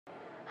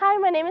Hi,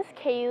 my name is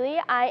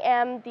Kaylee. I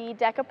am the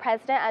DECA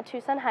president at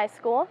Tucson High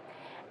School.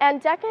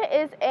 And DECA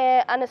is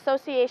an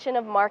association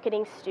of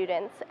marketing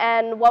students.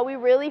 And what we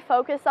really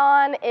focus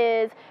on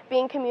is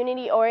being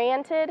community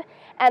oriented.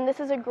 And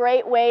this is a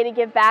great way to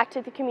give back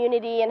to the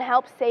community and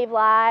help save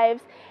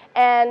lives.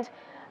 And,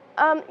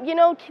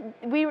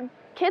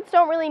 kids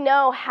don't really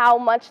know how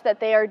much that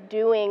they are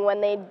doing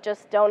when they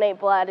just donate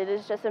blood. It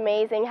is just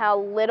amazing how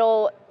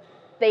little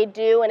they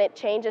do, and it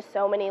changes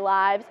so many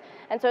lives.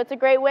 And so it's a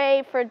great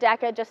way for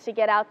DECA just to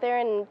get out there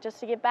and just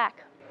to give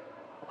back.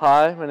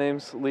 Hi, my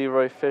name's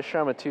Leroy Fisher.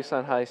 I'm a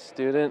Tucson High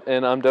student,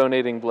 and I'm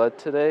donating blood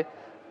today.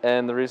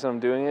 And the reason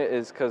I'm doing it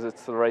is because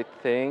it's the right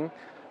thing.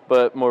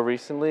 But more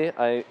recently,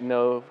 I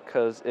know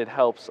because it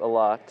helps a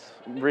lot.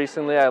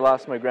 Recently, I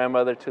lost my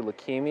grandmother to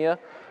leukemia,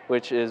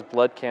 which is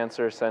blood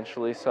cancer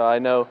essentially. So I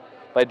know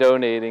by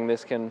donating,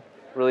 this can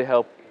really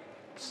help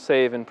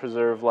save and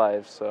preserve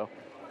lives. So.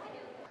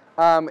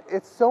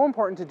 It's so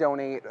important to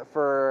donate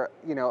for,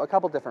 a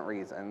couple different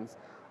reasons.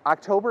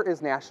 October is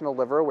National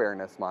Liver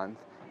Awareness Month,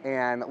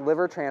 and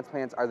liver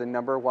transplants are the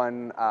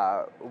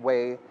 #1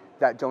 way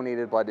that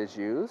donated blood is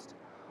used.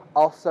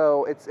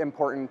 Also, it's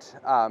important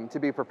to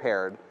be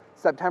prepared.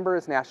 September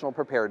is National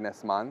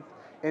Preparedness Month.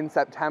 In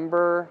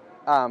September,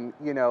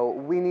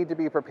 we need to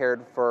be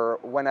prepared for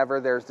whenever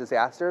there's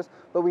disasters,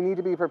 but we need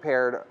to be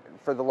prepared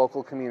for the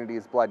local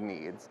community's blood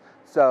needs.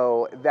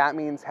 So that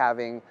means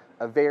having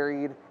a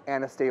varied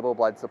and a stable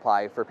blood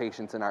supply for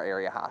patients in our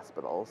area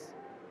hospitals.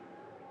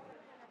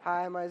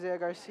 Hi, I'm Isaiah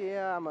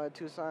Garcia. I'm a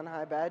Tucson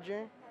High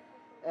Badger,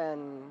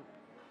 and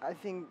I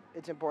think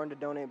it's important to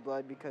donate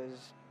blood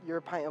because your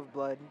pint of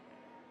blood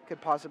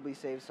could possibly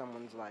save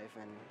someone's life,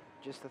 and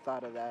just the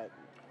thought of that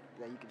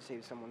you could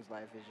save someone's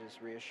life is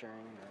just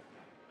reassuring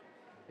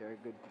that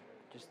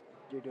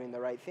you're doing the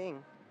right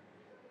thing.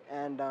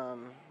 And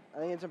I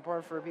think it's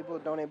important for people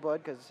to donate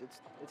blood because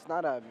it's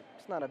not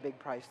a big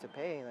price to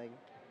pay. Like,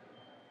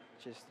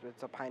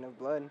 it's a pint of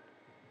blood,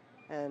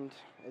 and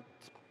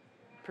it's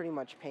pretty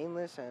much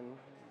painless and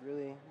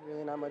really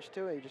not much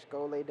to it. You just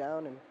go lay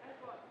down and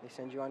they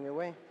send you on your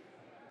way.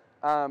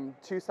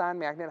 Tucson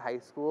Magnet High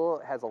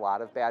School has a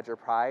lot of Badger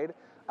pride.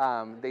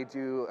 They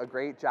do a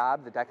great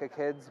job, the DECA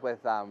kids, with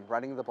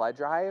running the blood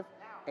drive,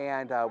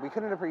 and we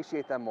couldn't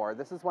appreciate them more.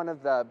 This is one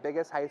of the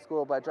biggest high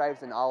school blood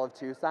drives in all of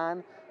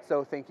Tucson,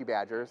 so thank you,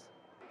 Badgers.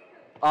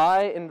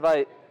 I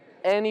invite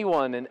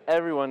anyone and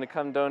everyone to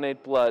come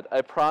donate blood.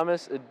 I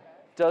promise it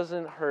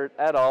doesn't hurt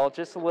at all,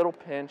 just a little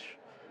pinch,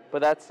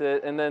 but that's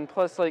it. And then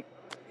plus,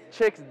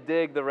 chicks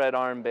dig the red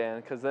armband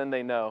because then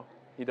they know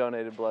you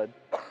donated blood.